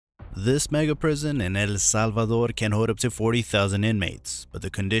This mega prison in El Salvador can hold up to 40,000 inmates, but the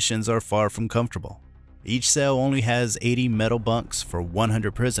conditions are far from comfortable. Each cell only has 80 metal bunks for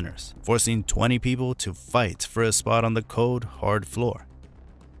 100 prisoners, forcing 20 people to fight for a spot on the cold, hard floor.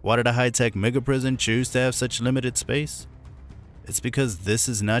 Why did a high-tech mega prison choose to have such limited space? It's because this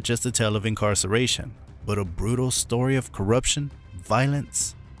is not just a tale of incarceration, but a brutal story of corruption,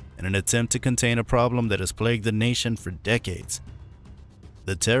 violence, and an attempt to contain a problem that has plagued the nation for decades.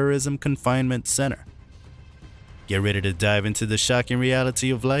 The Terrorism Confinement Center. Get ready to dive into the shocking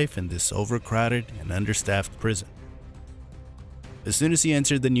reality of life in this overcrowded and understaffed prison. As soon as you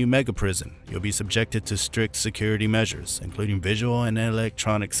enter the new mega prison, you'll be subjected to strict security measures, including visual and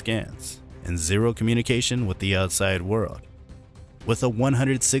electronic scans, and zero communication with the outside world. With a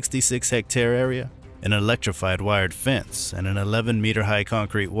 166-hectare area, an electrified wired fence, and an 11-meter-high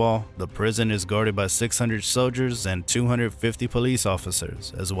concrete wall, the prison is guarded by 600 soldiers and 250 police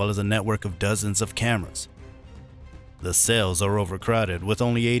officers, as well as a network of dozens of cameras. The cells are overcrowded, with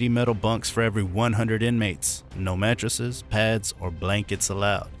only 80 metal bunks for every 100 inmates, no mattresses, pads, or blankets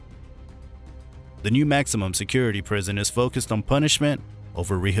allowed. The new maximum security prison is focused on punishment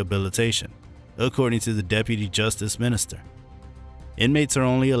over rehabilitation, according to the Deputy Justice Minister. Inmates are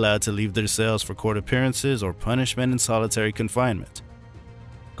only allowed to leave their cells for court appearances or punishment in solitary confinement.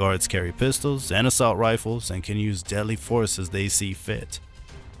 Guards carry pistols and assault rifles and can use deadly force as they see fit.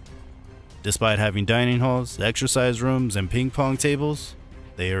 Despite having dining halls, exercise rooms, and ping pong tables,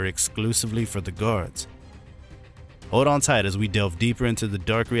 they are exclusively for the guards. Hold on tight as we delve deeper into the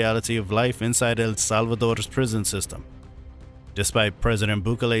dark reality of life inside El Salvador's prison system. Despite President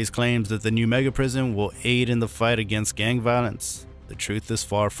Bukele's claims that the new mega prison will aid in the fight against gang violence, the truth is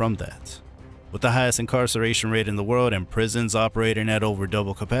far from that. With the highest incarceration rate in the world and prisons operating at over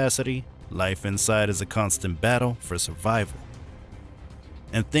double capacity, life inside is a constant battle for survival.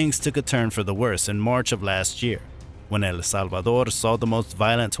 And things took a turn for the worse in March of last year, when El Salvador saw the most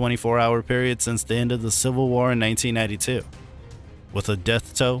violent 24-hour period since the end of the Civil War in 1992, with a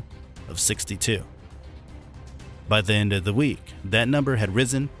death toll of 62. By the end of the week, that number had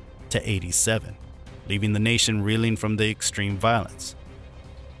risen to 87. Leaving the nation reeling from the extreme violence.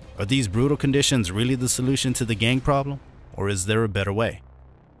 Are these brutal conditions really the solution to the gang problem, or is there a better way?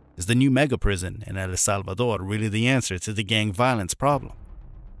 Is the new mega prison in El Salvador really the answer to the gang violence problem?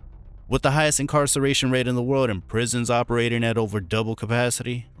 With the highest incarceration rate in the world and prisons operating at over double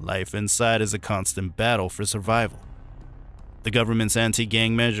capacity, life inside is a constant battle for survival. The government's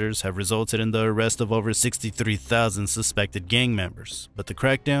anti-gang measures have resulted in the arrest of over 63,000 suspected gang members, but the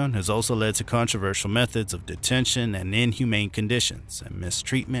crackdown has also led to controversial methods of detention and inhumane conditions and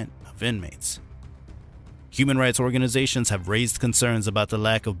mistreatment of inmates. Human rights organizations have raised concerns about the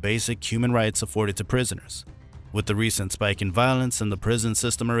lack of basic human rights afforded to prisoners. With the recent spike in violence and the prison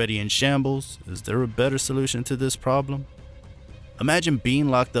system already in shambles, is there a better solution to this problem? Imagine being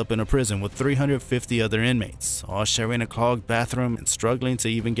locked up in a prison with 350 other inmates, all sharing a clogged bathroom and struggling to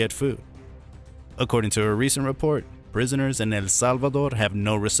even get food. According to a recent report, prisoners in El Salvador have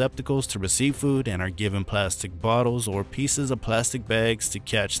no receptacles to receive food and are given plastic bottles or pieces of plastic bags to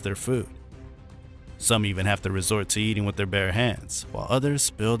catch their food. Some even have to resort to eating with their bare hands, while others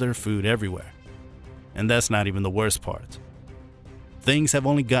spill their food everywhere. And that's not even the worst part. Things have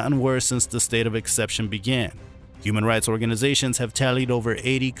only gotten worse since the state of exception began. Human rights organizations have tallied over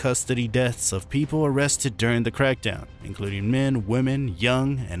 80 custody deaths of people arrested during the crackdown, including men, women,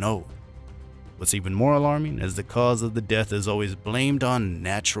 young, and old. What's even more alarming is the cause of the death is always blamed on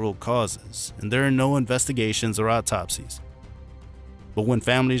natural causes, and there are no investigations or autopsies. But when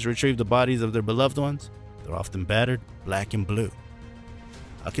families retrieve the bodies of their beloved ones, they're often battered, black and blue.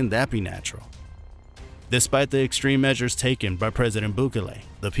 How can that be natural? Despite the extreme measures taken by President Bukele,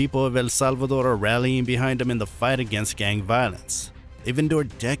 the people of El Salvador are rallying behind him in the fight against gang violence. They've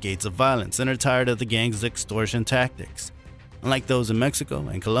endured decades of violence and are tired of the gang's extortion tactics. Unlike those in Mexico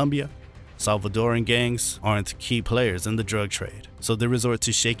and Colombia, Salvadoran gangs aren't key players in the drug trade, so they resort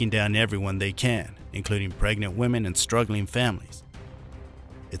to shaking down everyone they can, including pregnant women and struggling families.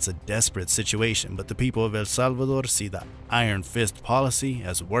 It's a desperate situation, but the people of El Salvador see the iron fist policy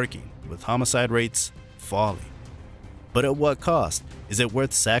as working, with homicide rates falling. But at what cost? Is it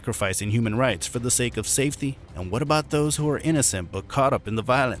worth sacrificing human rights for the sake of safety? And what about those who are innocent but caught up in the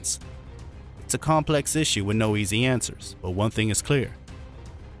violence? It's a complex issue with no easy answers, but one thing is clear.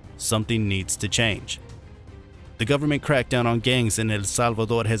 Something needs to change. The government crackdown on gangs in El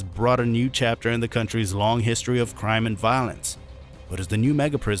Salvador has brought a new chapter in the country's long history of crime and violence. But is the new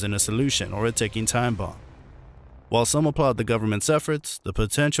mega prison a solution or a ticking time bomb? While some applaud the government's efforts, the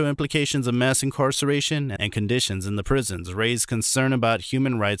potential implications of mass incarceration and conditions in the prisons raise concern about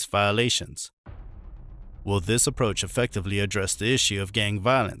human rights violations. Will this approach effectively address the issue of gang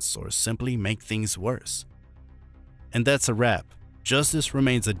violence or simply make things worse? And that's a wrap. Justice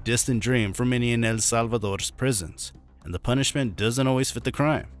remains a distant dream for many in El Salvador's prisons, and the punishment doesn't always fit the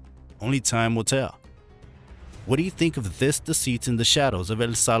crime. Only time will tell. What do you think of this deceit in the shadows of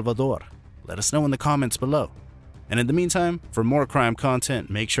El Salvador? Let us know in the comments below. And in the meantime, for more crime content,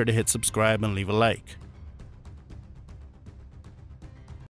 make sure to hit subscribe and leave a like.